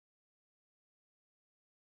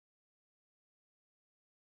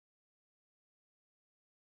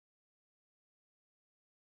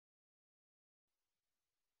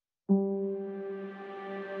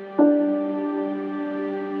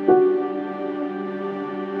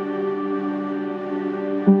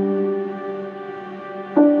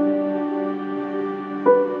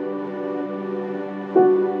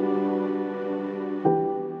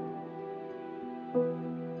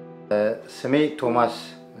ስሜ ቶማስ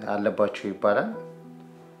አለባቸው ይባላል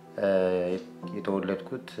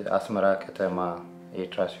የተወለድኩት አስመራ ከተማ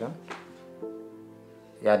ኤርትራ ሲሆን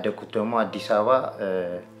ያደግኩት ደግሞ አዲስ አበባ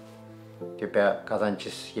ኢትዮጵያ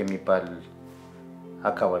ካዛንቺስ የሚባል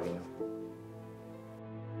አካባቢ ነው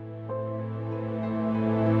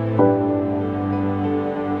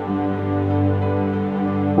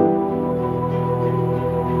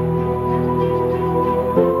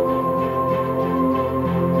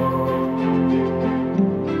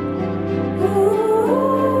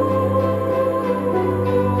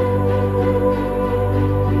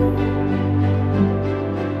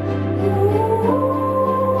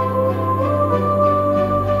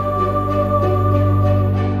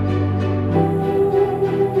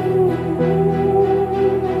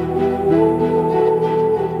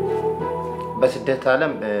በስደት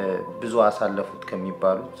ዓለም ብዙ አሳለፉት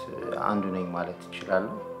ከሚባሉት አንዱ ነኝ ማለት ይችላል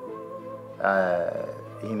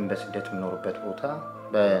ይህም በስደት የምኖርበት ቦታ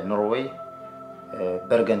በኖርዌይ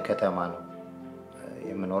በርገን ከተማ ነው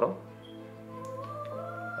የምኖረው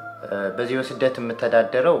በዚህ በስደት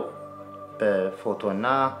የምተዳደረው በፎቶና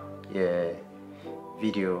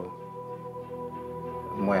የቪዲዮ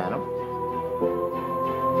ሙያ ነው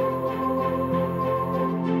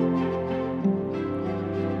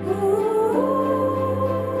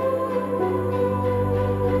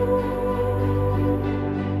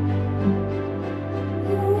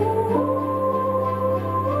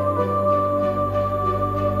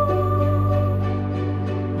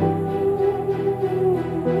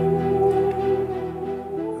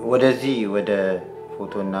ወደዚህ ወደ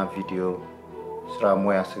ፎቶና ቪዲዮ ስራ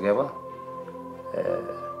ሙያ ስገባ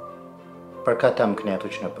በርካታ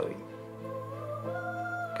ምክንያቶች ነበሩኝ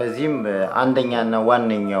ከዚህም አንደኛና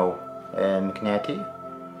ዋነኛው ምክንያቴ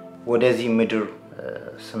ወደዚህ ምድር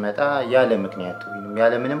ስመጣ ያለ ምክንያት ወይንም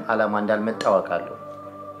ያለ ምንም ዓላማ እንዳልመጣው አውቃለሁ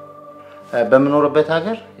በመኖርበት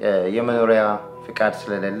ሀገር የመኖሪያ ፍቃድ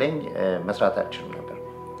ስለሌለኝ መስራት አልችልም ነበር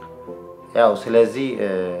ያው ስለዚህ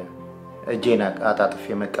እጄን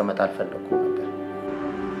አጣጥፌ መቀመጥ አልፈለኩም ነበር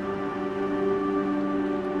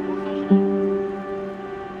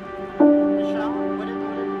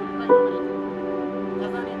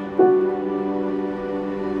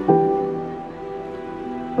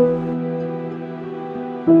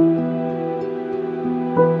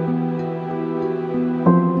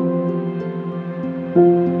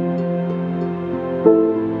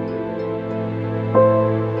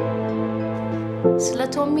ስለ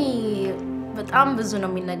ቶሚ በጣም ብዙ ነው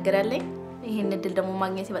የሚነገር ያለኝ ይሄን እድል ደግሞ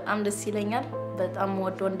ማግኘት በጣም ደስ ይለኛል በጣም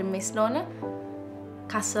ወድ ወንድሜ ስለሆነ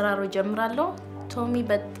ካሰራሩ ጀምራለሁ ቶሚ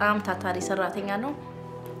በጣም ታታሪ ሰራተኛ ነው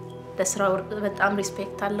ለስራው በጣም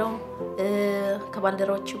ሪስፔክት አለው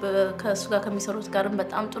ከባልደሮቹ ከሱ ጋር ከሚሰሩት ጋርም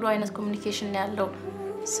በጣም ጥሩ አይነት ኮሙኒኬሽን ያለው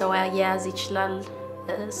ሰው ያያዝ ይችላል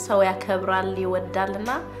ሰው ያከብራል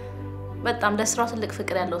ይወዳልና በጣም ለስራው ትልቅ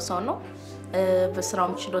ፍቅር ያለው ሰው ነው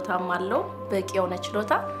በስራውም ችሎታም አለው በቂ የሆነ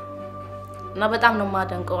ችሎታ እና በጣም ነው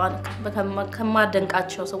ማደንቀው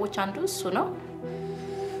ከማደንቃቸው ሰዎች አንዱ እሱ ነው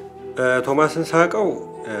ቶማስን ሳቀው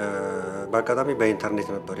በአጋጣሚ በኢንተርኔት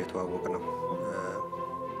ነበር የተዋወቅነው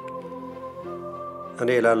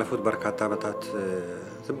እኔ ላለፉት በርካታ አመታት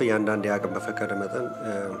ዝም በእያንዳንዱ ያቅም በፈቀደ መጠን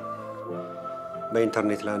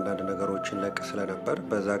በኢንተርኔት ላይ አንዳንድ ነገሮችን ለቅ ስለነበር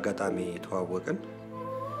በዛ አጋጣሚ ተዋወቅን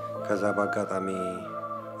ከዛ በአጋጣሚ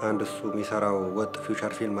አንድ እሱ የሚሰራው ወጥ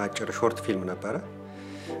ፊውቸር ፊልም አጭር ሾርት ፊልም ነበር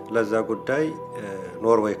ለዛ ጉዳይ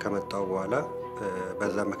ኖርዌይ ከመጣው በኋላ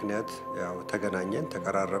በዛ ምክንያት ያው ተገናኘን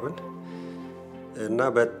ተቀራረብን እና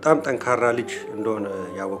በጣም ጠንካራ ልጅ እንደሆነ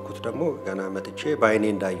ያወቅኩት ደግሞ ገና መጥቼ ባይኔ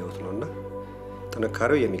እንዳየሁት ነውና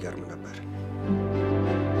ጥንካሬው የሚገርም ነበር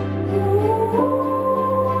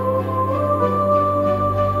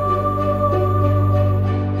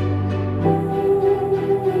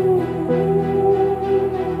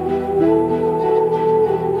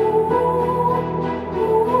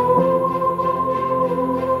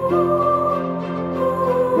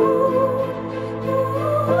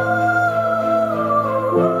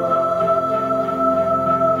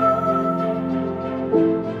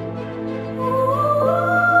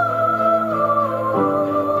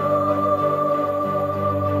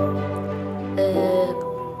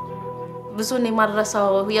ብዙን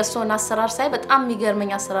የማድረሳው የሶን አሰራር ሳይ በጣም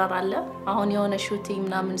የሚገርመኝ አሰራር አለ አሁን የሆነ ሹቲንግ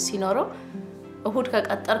ምናምን ሲኖረው እሁድ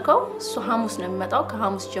ከቀጠርከው እሱ ሐሙስ ነው የሚመጣው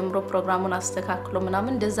ከሐሙስ ጀምሮ ፕሮግራሙን አስተካክሎ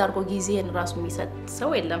ምናምን እንደዛ አርጎ ጊዜን ራሱ የሚሰጥ ሰው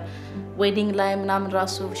የለም ዌዲንግ ላይ ምናምን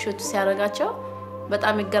ራሱ ሹት ሲያረጋቸው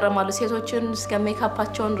በጣም ይገረማሉ ሴቶችን እስከ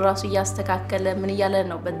ሜካፓቸውን ራሱ ያስተካከለ ምን ይያለ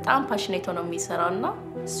ነው በጣም ፓሽኔት ሆኖ የሚሰራውና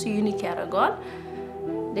እሱ ዩኒክ ያደርገዋል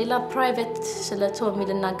ሌላ ፕራይቬት ስለ ቶሚ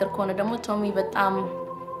ልናገር ከሆነ ደግሞ ቶሚ በጣም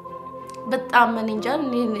ምን እንጃ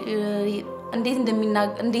እንዴት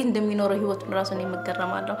እንደሚኖረው ህይወቱን ራሱን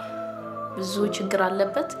የመገረማለሁ ብዙ ችግር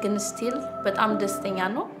አለበት ግን ስቲል በጣም ደስተኛ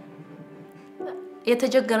ነው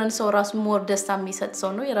የተጀገረን ሰው ራሱ ሞር ደስታ የሚሰጥ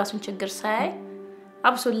ሰው ነው የራሱን ችግር ሳይ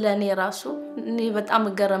አብሶለኔ ራሱ እኔ በጣም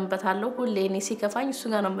ገረምበታለሁ ሁሌ እኔ ሲከፋኝ እሱ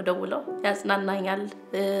ጋር ነው የምደውለው ያጽናናኛል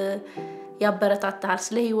ያበረታታል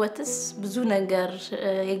ስለ ህይወትስ ብዙ ነገር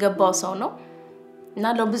የገባው ሰው ነው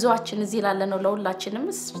እና ለብዙዋችን እዚህ ላለነው ለሁላችንም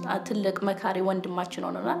ትልቅ መካሪ ወንድማችን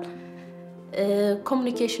ሆነናል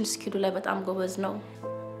ኮሙኒኬሽን ስኪሉ ላይ በጣም ጎበዝ ነው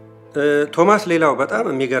ቶማስ ሌላው በጣም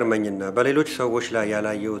የሚገርመኝና በሌሎች ሰዎች ላይ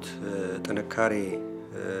ያላየሁት ጥንካሬ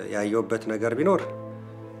ያየሁበት ነገር ቢኖር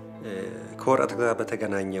ከወረቀት ጋር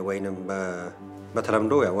በተገናኘ ወይንም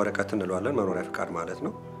በተለምዶ ያ ወረቀት እንለዋለን መኖሪያ ፍቃድ ማለት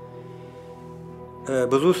ነው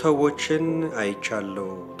ብዙ ሰዎችን አይቻለው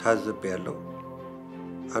ታዝቤያለሁ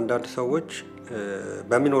አንዳንድ ሰዎች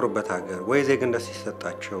በሚኖርበት ሀገር ወይ ዜግነት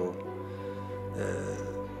ሲሰጣቸው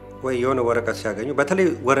ወይ የሆነ ወረቀት ሲያገኙ በተለይ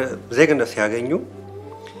ዜግነት ሲያገኙ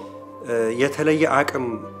የተለየ አቅም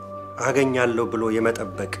አገኛለሁ ብሎ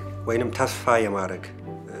የመጠበቅ ወይንም ተስፋ የማረግ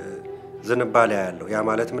ዝንባሌ ያለው ያ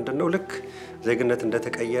ማለት ምንድነው ልክ ዜግነት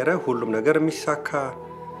እንደተቀየረ ሁሉም ነገር የሚሳካ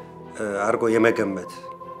አርጎ የመገመት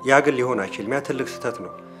ያ ግን ሊሆን አይችልም ያ ትልቅ ስህተት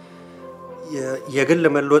ነው የግል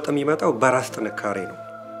መለወጥ የሚመጣው በራስ ጥንካሬ ነው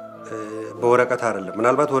በወረቀት አይደለም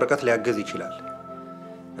ምናልባት ወረቀት ሊያገዝ ይችላል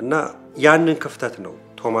እና ያንን ክፍተት ነው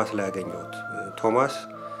ቶማስ ላይ ያገኘሁት ቶማስ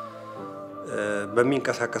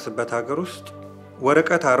በሚንቀሳቀስበት ሀገር ውስጥ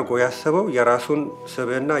ወረቀት አርጎ ያሰበው የራሱን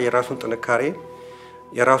ስብዕና የራሱን ጥንካሬ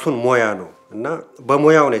የራሱን ሞያ ነው እና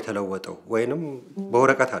በሞያው ነው የተለወጠው ወይንም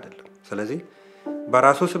በወረቀት አይደለም ስለዚህ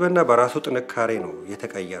በራሱ ስብዕና በራሱ ጥንካሬ ነው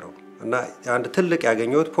የተቀየረው እና አንድ ትልቅ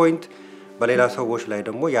ያገኘሁት ፖይንት በሌላ ሰዎች ላይ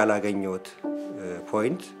ደግሞ ያላገኘሁት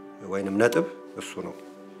ፖይንት ወይንም ነጥብ እሱ ነው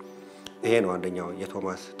ይሄ ነው አንደኛው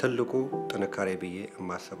የቶማስ ትልቁ ጥንካሬ ብዬ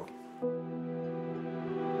የማስበው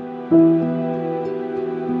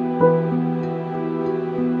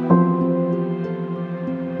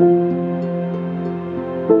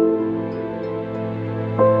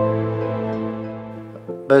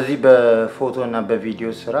በዚህ በፎቶና በቪዲዮ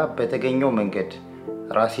ስራ በተገኘው መንገድ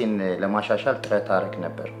ራሴን ለማሻሻል ጥረት አድርግ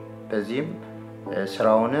ነበር በዚህም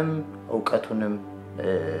ስራውንም ዕውቀቱንም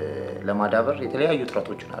ለማዳበር የተለያዩ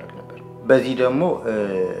ጥረቶችን አድርግ ነበር በዚህ ደግሞ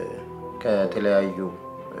ከተለያዩ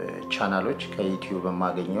ቻናሎች ከዩቲዩብ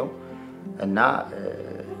በማገኘው እና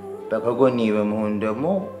በጎኔ በመሆን ደግሞ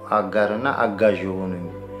አጋርና አጋዥ የሆኑ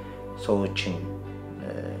ሰዎችን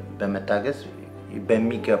በመታገዝ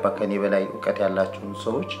በሚገባ ከኔ በላይ ዕውቀት ያላቸው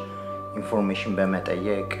ሰዎች ኢንፎርሜሽን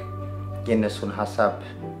በመጠየቅ የነሱን ሐሳብ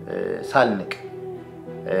ሳልንቅ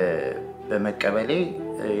በመቀበሌ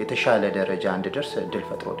የተሻለ ደረጃ እንድደርስ እድል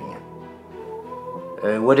ፈጥሮልኛል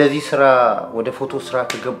ወደዚህ ስራ ወደ ፎቶ ስራ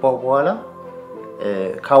ከገባው በኋላ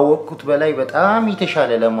ካወቅኩት በላይ በጣም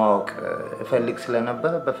የተሻለ ለማወቅ እፈልግ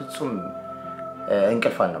ስለነበረ በፍጹም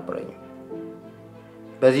እንቅልፍ አልነበረኝም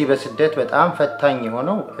በዚህ በስደት በጣም ፈታኝ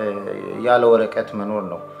የሆነው ያለ ወረቀት መኖር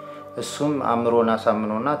ነው እሱም አምሮና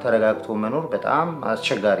ሳምኖና ተረጋግቶ መኖር በጣም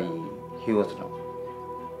አስቸጋሪ ህይወት ነው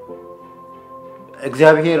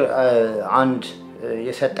እግዚአብሔር አንድ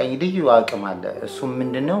የሰጠኝ ልዩ አቅም አለ እሱም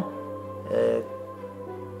ምንድነው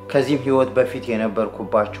ከዚህም ህይወት በፊት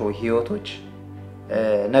የነበርኩባቸው ህይወቶች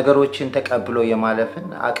ነገሮችን ተቀብሎ የማለፍን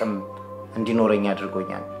አቅም እንዲኖረኝ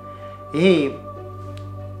አድርጎኛል ይሄ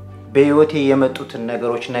በህይወቴ የመጡትን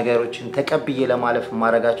ነገሮችን ተቀብዬ ለማለፍ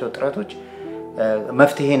ማረጋቸው ጥረቶች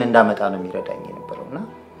መፍትሄን እንዳመጣ ነው የሚረዳኝ የነበረውና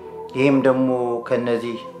ይሄም ደግሞ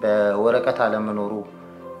ከነዚህ በወረቀት አለመኖሩ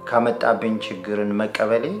ካመጣብኝ ችግርን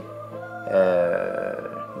መቀበሌ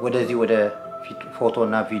ወደዚህ ወደ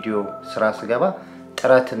ፎቶና ቪዲዮ ስራ ስገባ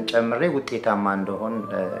ጥረትን ጨምሬ ውጤታማ እንደሆን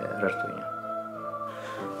ረድቶኛል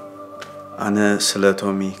አነ ስለ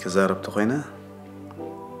ቶሚ ከዛረብተ ኮይነ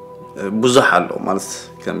ብዙሕ አለው ማለት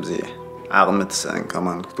ከምዚ ዓቕምት ሰን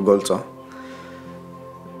ከማን ክትገልጾ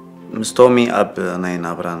ምስቶሚ ኣብ ናይ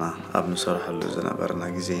ናብራና ኣብ ንሰርሐሉ ዝነበርና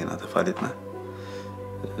ግዜና ተፋሊጥና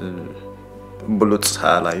ብሉጽ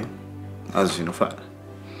ሓላዩ ኣዝዩ ንፋዕ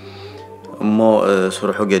እሞ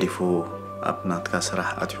ስርሑ ገዲፉ ኣብ ናትካ ስራሕ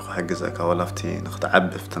ኣትይኹ ሕግዘካ ወላፍቲ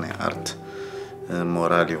ንኽትዓቢ ፍቲ ናይ ኣርት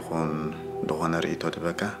ሞራል ይኹን ዝኾነ ርእይቶ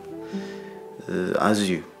ድበካ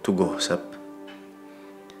ኣዝዩ ትጉህ ሰብ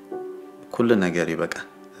كل ነገር ይበቃ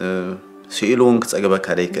ሲኢሉን ክጸገበካ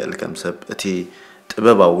ደይከል ከም ሰብ እቲ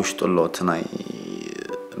ጥበባ ውሽጥሎ ትናይ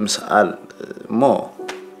ምስአል ሞ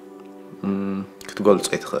ክትገልጾ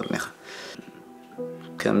ይትኽእል ነኻ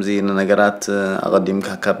ከምዚ ነገራት ኣቀዲምካ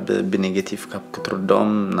ካብ ብኔጌቲቭ ካብ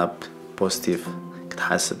ክትርዶም ናብ ፖዚቲቭ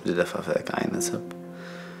ክትሓስብ ዝደፋፈካ ዓይነት ሰብ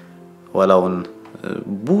ወላውን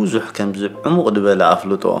ብዙሕ ከምዚ ዕሙቕ ድበለ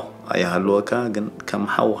ኣፍልጦ أيهالوكا جن كم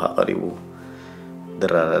حوها قريبو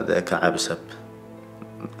درا كعبسب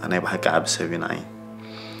أنا بحكي عبسبين عين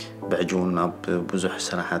بعجونا ببزح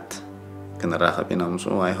سنحات كنا راقبين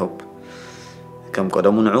مسو I hope كم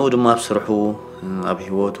قدمون عود ما بسرحو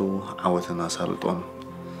أبهوتو عوتنا سالطون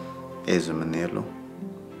إيزو من نيرلو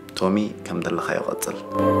تومي كم دل خيو قتل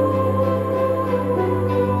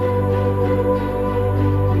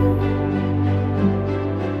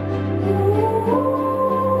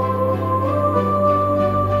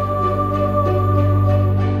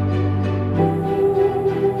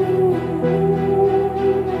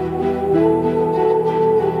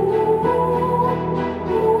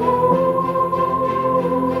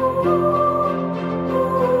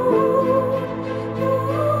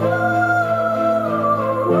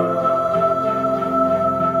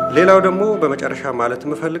ሌላው ደግሞ በመጨረሻ ማለት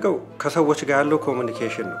የምፈልገው ከሰዎች ጋር ያለው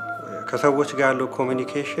ኮሙኒኬሽን ነው ከሰዎች ጋር ያለው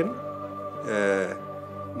ኮሙኒኬሽን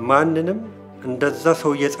ማንንም እንደዛ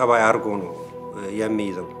ሰው የጸባይ አርጎ ነው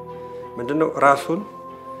የሚይዘው ምንድነው ራሱን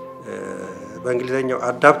በእንግሊዘኛው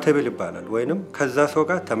አዳፕቴብል ይባላል ወይንም ከዛ ሰው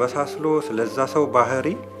ጋር ተመሳስሎ ስለዛ ሰው ባህሪ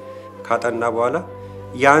ካጠና በኋላ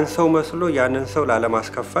ያን ሰው መስሎ ያንን ሰው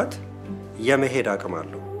ላለማስከፋት የመሄድ አቅም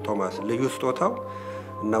አለው ቶማስ ልዩ ስጦታው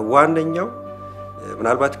እና ዋነኛው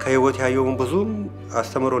ምናልባት ከህይወት ያየውን ብዙም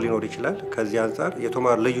አስተምሮ ሊኖር ይችላል ከዚህ አንፃር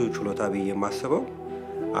የቶማስ ልዩ ችሎታ ብዬ የማስበው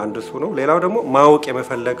አንድ እሱ ነው ሌላው ደግሞ ማወቅ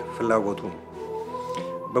የመፈለግ ፍላጎቱ ነው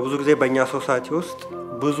በብዙ ጊዜ በእኛ ሶሳይቲ ውስጥ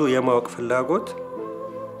ብዙ የማወቅ ፍላጎት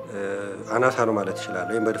አናሳ ነው ማለት ይችላል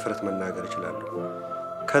ወይም በድፍረት መናገር ይችላል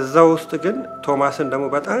ከዛ ውስጥ ግን ቶማስን ደግሞ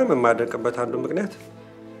በጣም የማደንቅበት አንዱ ምክንያት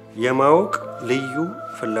የማወቅ ልዩ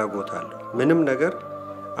ፍላጎት አለው ምንም ነገር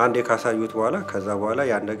አንዴ ካሳዩት በኋላ ከዛ በኋላ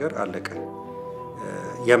ያን ነገር አለቀ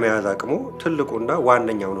የመያዝ አቅሙ ትልቁና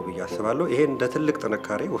ዋነኛው ነው በያስባለሁ ይሄ እንደ ትልቅ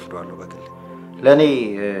ጥንካሬ ወስዷለሁ በግል ለኔ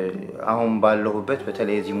አሁን ባለሁበት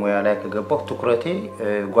በተለይ እዚህ ሙያ ላይ ከገባሁ ትኩረቴ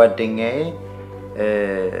ጓደኛዬ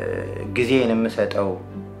ጊዜን የምሰጠው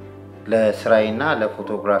ለስራይና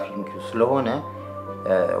ለፎቶግራፊንግ ስለሆነ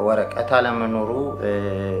ወረቀት አለመኖሩ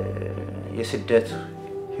የስደት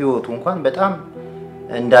ህይወቱ እንኳን በጣም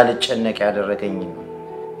እንዳልጨነቅ ያደረገኝ ነው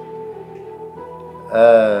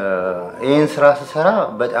ይህን ስራ ስሰራ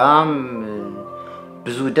በጣም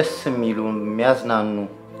ብዙ ደስ የሚሉ የሚያዝናኑ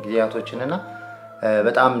ጊዜያቶችንና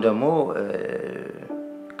በጣም ደግሞ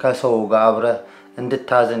ከሰው ጋር አብረህ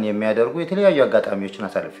እንድታዘን የሚያደርጉ የተለያዩ አጋጣሚዎችን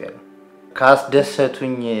አሳልፌያለሁ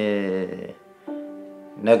ካስደሰቱኝ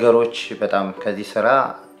ነገሮች በጣም ከዚህ ስራ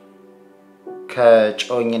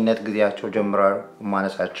ከጮኝነት ጊዜያቸው ጀምሮ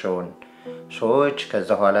ማነሳቸውን ሰዎች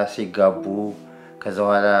ከዛ ኋላ ሲጋቡ ከዛ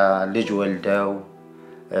ኋላ ልጅ ወልደው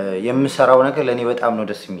የምሰራው ነገር ለኔ በጣም ነው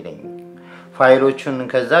ደስ የሚለኝ ፋይሎቹን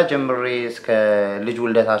ከዛ ጀምሬ እስከ ልጅ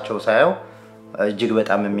ወልደታቸው ሳይው እጅግ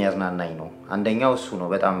በጣም የሚያዝናናኝ ነው አንደኛው እሱ ነው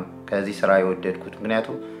በጣም ከዚህ ስራ የወደድኩት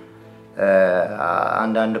ምክንያቱም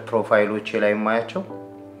አንዳንድ ፕሮፋይሎች ላይ ማያቸው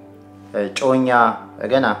ጮኛ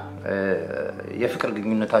ገና የፍቅር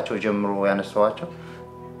ግንኙነታቸው ጀምሮ ያነሳዋቸው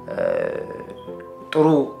ጥሩ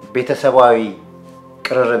ቤተሰባዊ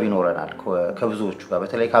ቅርርብ ይኖረናል ከብዙዎቹ ጋር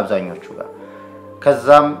በተለይ ከአብዛኞቹ ጋር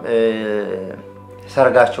ከዛም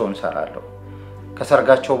ሰርጋቸውን ሰራለሁ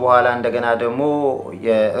ከሰርጋቸው በኋላ እንደገና ደግሞ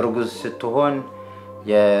የእርጉዝ ስትሆን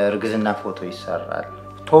የእርግዝና ፎቶ ይሰራል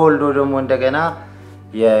ተወልዶ ደግሞ እንደገና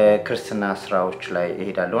የክርስትና ስራዎች ላይ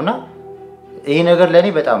እሄዳለሁና ይሄ ነገር ለኔ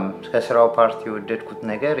በጣም ከስራው ፓርቲ የወደድኩት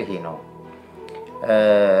ነገር ይሄ ነው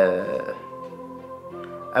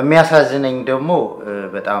የሚያሳዝነኝ ደግሞ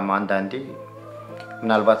በጣም አንዳንዴ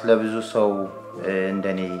ምናልባት ለብዙ ሰው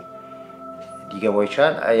እንደኔ ሊገባው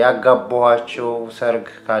ይችላል ያጋባዋቸው ሰርግ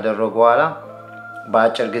ካደረጉ በኋላ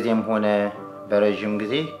በአጭር ጊዜም ሆነ በረጅም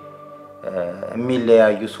ጊዜ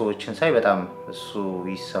የሚለያዩ ሰዎችን ሳይ በጣም እሱ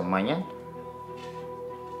ይሰማኛል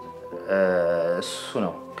እሱ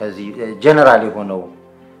ነው ከዚህ ጀነራል የሆነው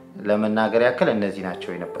ለመናገር ያክል እነዚህ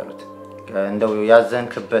ናቸው የነበሩት እንደው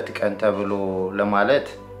ያዘንክበት ቀን ተብሎ ለማለት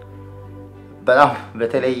በጣም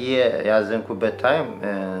በተለየ ያዘንኩበት ታይም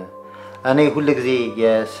እኔ ሁሉ ጊዜ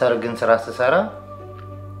የሰርግን ስራ ስሰራ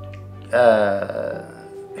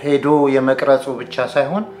ሄዶ የመቅረጹ ብቻ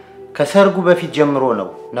ሳይሆን ከሰርጉ በፊት ጀምሮ ነው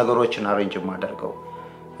ነገሮችን አሬንጅ ማድረገው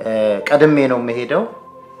ቀድሜ ነው መሄደው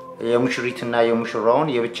የሙሽሪትና የሙሽራውን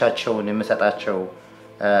የብቻቸውን የመሰጣቸው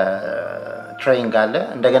ትሬኒንግ አለ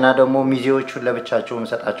እንደገና ደግሞ ሚዜዎቹን ለብቻቸው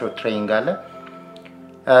የመሰጣቸው ትሬኒንግ አለ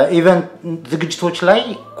ኢቨን ዝግጅቶች ላይ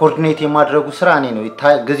ኮኦርዲኔት የማድረጉ ስራ እኔ ነው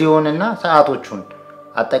ጊዜውንና ሰዓቶቹን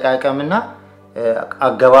አጠቃቀምና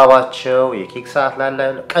አገባባቸው የኬክ ሰዓት ላይ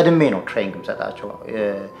ቀድሜ ነው ትሬኒንግ የምሰጣቸው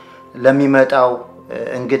ለሚመጣው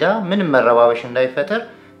እንግዳ ምንም መረባበሽ እንዳይፈጠር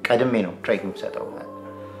ቀድሜ ነው ትሬኒንግ የምሰጠው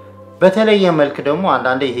በተለየ መልክ ደግሞ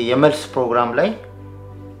አንዳንዴ ይሄ የመልስ ፕሮግራም ላይ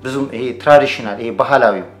ብዙም ይሄ ትራዲሽናል ይሄ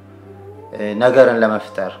ባህላዊ ነገርን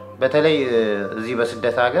ለመፍጠር በተለይ እዚህ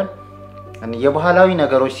በስደት ሀገር የባህላዊ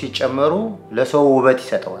ነገሮች ሲጨመሩ ለሰው ውበት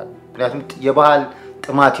ይሰጠዋል ምክንያቱም የባህል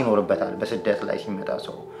ጥማት ይኖርበታል በስደት ላይ ሲመጣ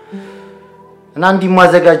ሰው እና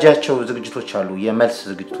እንዲማዘጋጃቸው ዝግጅቶች አሉ የመልስ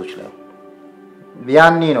ዝግጅቶች ላይ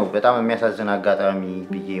ያኔ ነው በጣም የሚያሳዝን አጋጣሚ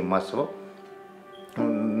ብዬ የማስበው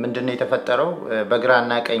ምንድነው የተፈጠረው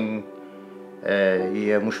በግራና ቀኝ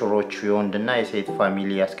የሙሽሮች የወንድና የሴት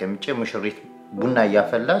ፋሚሊ ያስቀምጬ ሙሽሪት ቡና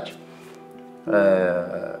ያፈላች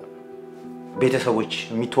ቤተሰቦች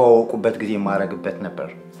የሚተዋወቁበት ጊዜ ማረግበት ነበር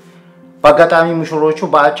በአጋጣሚ ሙሽሮቹ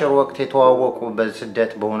በአጭር ወቅት የተዋወቁ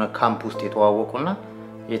በስደት በሆነ ካምፕ ውስጥ የተዋወቁና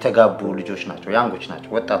የተጋቡ ልጆች ናቸው ያንጎች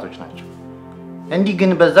ናቸው ወጣቶች ናቸው እንዲህ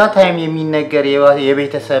ግን በዛ ታይም የሚነገር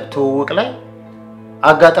የቤተሰብ ትውውቅ ላይ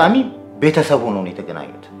አጋጣሚ ቤተሰብ ሆነው ነው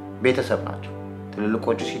የተገናኙት ቤተሰብ ናቸው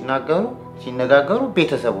ትልልቆቹ ሲነጋገሩ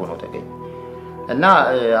ቤተሰብ ሆነው ተገኙ እና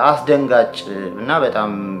አስደንጋጭ እና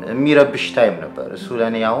በጣም የሚረብሽ ታይም ነበር እሱ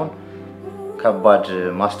ለኔ አሁን ከባድ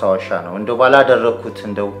ማስታወሻ ነው እንደው ባላደረኩት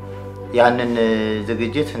እንደው ያንን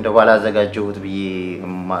ዝግጅት እንደው ባላዘጋጀሁት ብዬ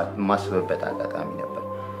ማስበበት አጋጣሚ ነበር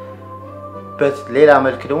በሌላ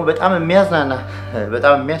መልክ ደግሞ በጣም የሚያዝናና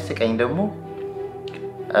በጣም የሚያስቀኝ ደግሞ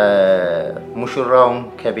ሙሽራውን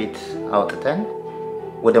ከቤት አውጥተን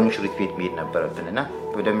ወደ ሙሽሪት ቤት መሄድ ነበርብንና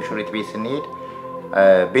ወደ ሙሽሪት ቤት ስንሄድ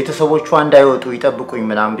ቤተሰቦቿ እንዳይወጡ ይጠብቁኝ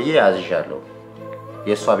ምናም ብዬ አዝዣለሁ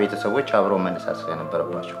የሷ ቤተሰቦች አብረው መነሳት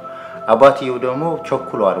ስለነበረባቸው አባትየው ደግሞ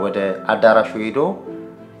ቸኩሏል ወደ አዳራሹ ሄዶ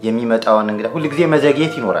የሚመጣውን እንግዳ ሁሉ ጊዜ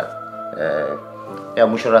መዘግየት ይኖራል ያ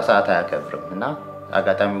ሙሽራ ሰዓት አያከብርምና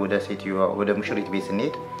አጋጣሚ ወደ ሴትዮ ወደ ሙሽሪት ቤት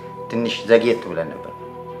ስንሄድ ትንሽ ዘግየት ብለን ነበር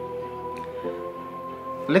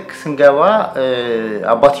ልክ ስንገባ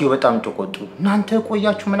አባትየው በጣም ተቆጡ እናንተ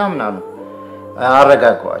ቆያችሁ ምናምን አሉ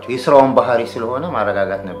አረጋጋዋቸው የሥራውን ባህሪ ስለሆነ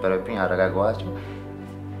ማረጋጋት ነበረብኝ አረጋጋዋቸው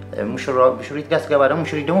ሙሽሪት ጋር ስገባ ደግሞ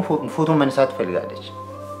ሙሽሪት ደግሞ ፎቶ መነሳት ፈልጋለች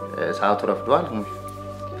ሰዓቱ ረፍዷል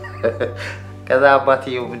ከዛ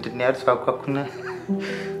አባትየው ምንድነው ያለው ሳቋኩና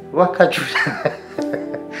ዋካችሁ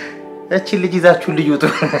እቺ ልጅ ይዛችሁ ልዩቱ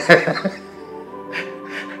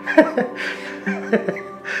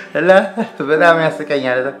ላ በጣም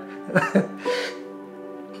ያስቀኛል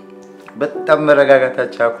በጣም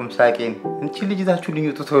መረጋጋታቻኩም ሳቄን እቺ ልጅ ይዛችሁ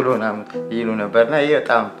ልዩቱ ቶሎና ይሉ ነበርና ይሄ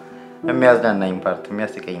በጣም የሚያዝናናኝ ፓርት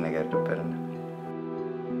የሚያስቀኝ ነገር ነበርና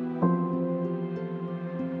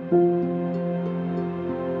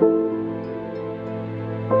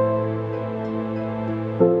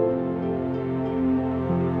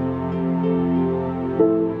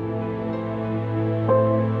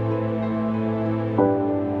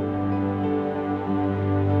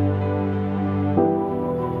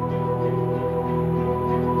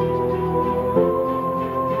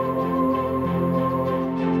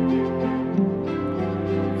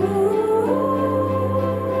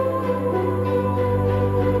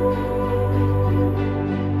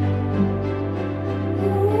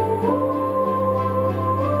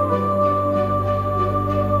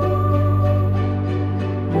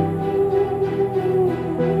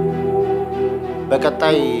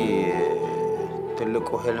በቀጣይ ትልቁ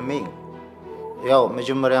ህልሜ ያው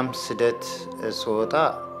መጀመሪያም ስደት ስወጣ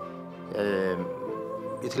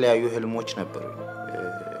የተለያዩ ህልሞች ነበሩ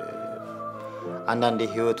አንዳንዴ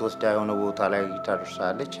ህይወት ወስዳ የሆነ ቦታ ላይ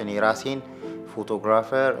ታደርሳለች እኔ ራሴን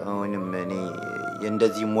ፎቶግራፈር ወይንም እኔ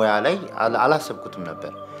እንደዚህ ሙያ ላይ አላሰብኩትም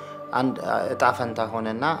ነበር አንድ እጣ ፈንታ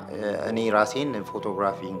ሆነና እኔ ራሴን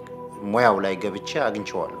ፎቶግራፊንግ ሙያው ላይ ገብቼ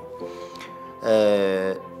አግኝቼዋለሁ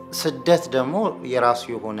ስደት ደግሞ የራሱ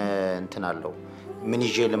የሆነ እንትን አለው ምን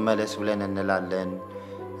ይዤ ልመለስ ብለን እንላለን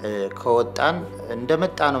ከወጣን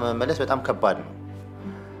እንደመጣን ነው መመለስ በጣም ከባድ ነው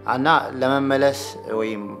እና ለመመለስ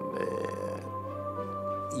ወይም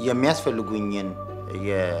የሚያስፈልጉኝን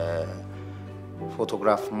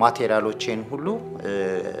የፎቶግራፍ ማቴሪያሎችን ሁሉ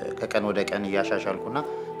ከቀን ወደ ቀን ያሻሻልኩና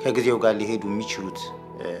ከጊዜው ጋር ሊሄዱ የሚችሉት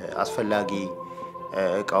አስፈላጊ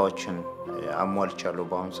እቃዎችን አሟልቻለሁ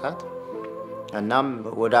በአሁን ሰዓት እናም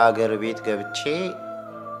ወደ አገር ቤት ገብቼ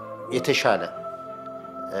የተሻለ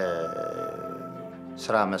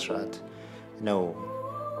ስራ መስራት ነው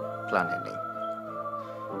ፕላን ያለኝ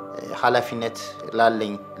ኃላፊነት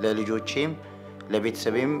ላለኝ ለልጆቼም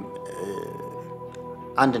ለቤተሰቤም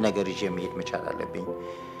አንድ ነገር ይዤ መሄድ መቻል አለብኝ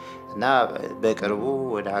እና በቅርቡ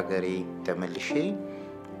ወደ ሀገሬ ተመልሼ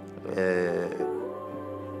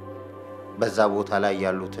በዛ ቦታ ላይ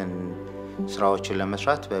ያሉትን ስራዎችን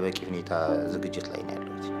ለመስራት በበቂ ሁኔታ ዝግጅት ላይ ነው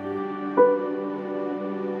ያለሁት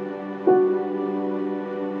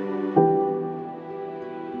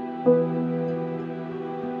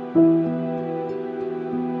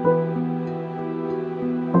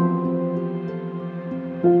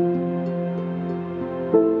በመጨረሻም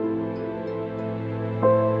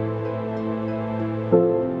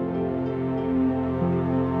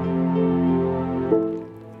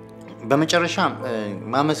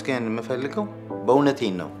ማመስገን የምፈልገው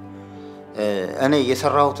በእውነቴን ነው እኔ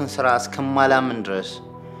የሰራሁትን ስራ እስከማላምን ድረስ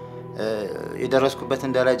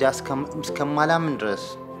የደረስኩበትን ደረጃ እስከማላምን ድረስ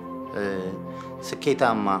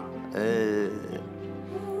ስኬታማ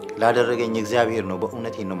ላደረገኝ እግዚአብሔር ነው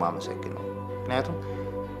በእውነቴን ነው ማመሰግነው ምክንያቱም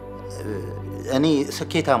እኔ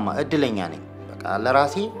ስኬታማ እድለኛ ነኝ በቃ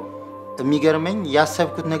ለራሴ የሚገርመኝ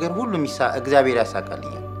ያሰብኩት ነገር ሁሉ እግዚአብሔር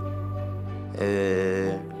ያሳካልኛል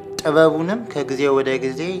ጥበቡንም ከጊዜ ወደ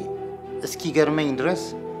ጊዜ እስኪገርመኝ ድረስ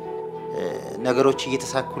ነገሮች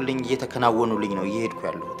እየተሳኩልኝ እየተከናወኑልኝ ነው እየሄድኩ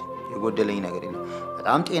ያለሁት የጎደለኝ ነገር የለም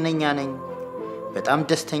በጣም ጤነኛ ነኝ በጣም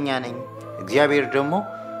ደስተኛ ነኝ እግዚአብሔር ደግሞ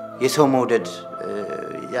የሰው መውደድ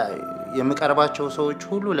የምቀርባቸው ሰዎች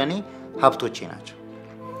ሁሉ ለኔ ሀብቶቼ ናቸው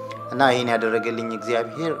እና ይሄን ያደረገልኝ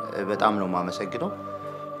እግዚአብሔር በጣም ነው ማመሰግነው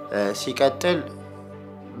ሲቀጥል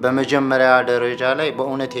በመጀመሪያ ደረጃ ላይ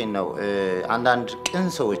በእውነቴን ነው አንዳንድ ቅን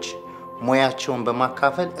ሰዎች ሞያቸውን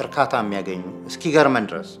በማካፈል እርካታ የሚያገኙ እስኪገርመን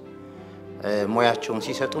ድረስ ሞያቸውን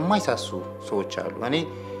ሲሰጡ የማይሳሱ ሰዎች አሉ እኔ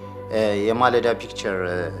የማለዳ ፒክቸር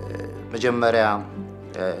መጀመሪያ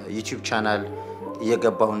ዩቲዩብ ቻናል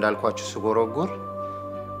እየገባሁ እንዳልኳችሁ ስጎረጎር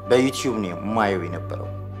በዩቲዩብ ነው ማየው የነበረው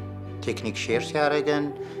ቴክኒክ ሼር ሲያረገን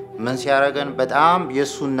ምን ሲያረገን በጣም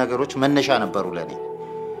የሱን ነገሮች መነሻ ነበሩ ለኔ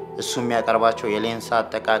እሱ የሚያቀርባቸው የሌንስ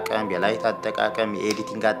አጠቃቀም የላይት አጠቃቀም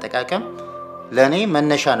የኤዲቲንግ አጠቃቀም ለኔ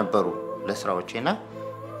መነሻ ነበሩ ለስራዎቼና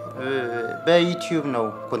በዩቲዩብ ነው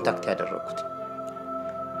ኮንታክት ያደረኩት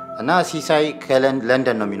እና ሲሳይ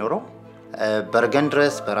ከለንደን ነው የሚኖረው በርገን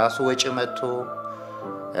ድረስ በራሱ ወጪ መጥቶ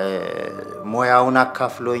ሞያውን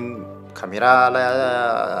አካፍሎኝ ካሜራ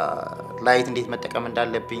ላይት እንዴት መጠቀም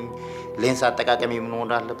እንዳለብኝ ሌንስ አጠቃቀም ምን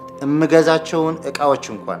ሆነ አለበት እምገዛቸውን እቃዎች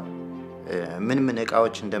እንኳን ምን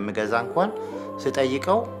እቃዎች እንደምገዛ እንኳን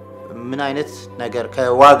ስጠይቀው ምን አይነት ነገር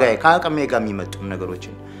ከዋጋዬ ከአቅሜ ጋር የሚመጡ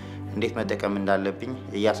ነገሮችን እንዴት መጠቀም እንዳለብኝ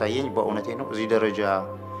እያሳየኝ በእውነቴ ነው እዚህ ደረጃ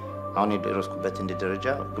አሁን የደረስኩበት እንደ ደረጃ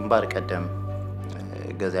ግንባር ቀደም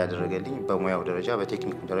ገዛ ያደረገልኝ በሙያው ደረጃ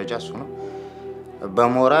በቴክኒኩ ደረጃ እሱ ነው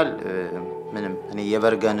በሞራል ምንም እኔ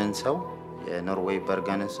የበርገንን ሰው የኖርዌይ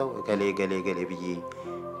በርገንን ሰው ገሌ ብዬ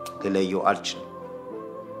ለለየው አልችልም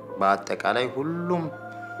በአጠቃላይ ሁሉም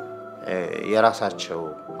የራሳቸው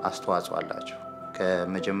አስተዋጽኦ አላቸው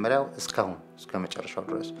ከመጀመሪያው እስከ መጨረሻው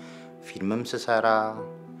ድረስ ፊልምም ስሰራ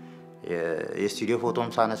የስቱዲዮ ፎቶም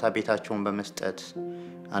ሳነሳ ቤታቸውን በመስጠት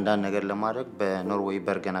አንዳንድ ነገር ለማድረግ በኖርዌይ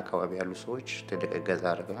በርገን አካባቢ ያሉ ሰዎች ተደገዛ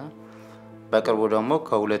አድርገናል በቅርቡ ደግሞ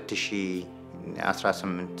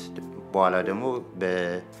ከ2018 በኋላ ደግሞ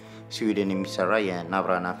በስዊድን የሚሰራ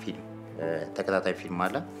የናብራና ፊልም ተከታታይ ፊልም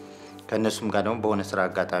አለ ከነሱም ጋር ደግሞ በሆነ ስራ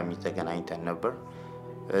አጋጣሚ ተገናኝተን ነበር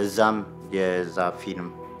እዛም የዛ ፊልም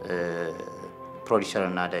ፕሮዲዩሰር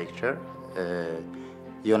እና ዳይሬክተር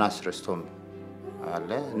ዮናስ ረስቶም አለ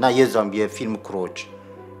እና የዛም የፊልም ክሮች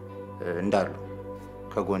እንዳሉ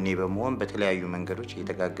ከጎኔ በመሆን በተለያዩ መንገዶች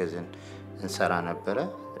እየተጋገዝን እንሰራ ነበር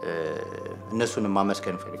እነሱንም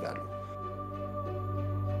ማመስገን ፈልጋለሁ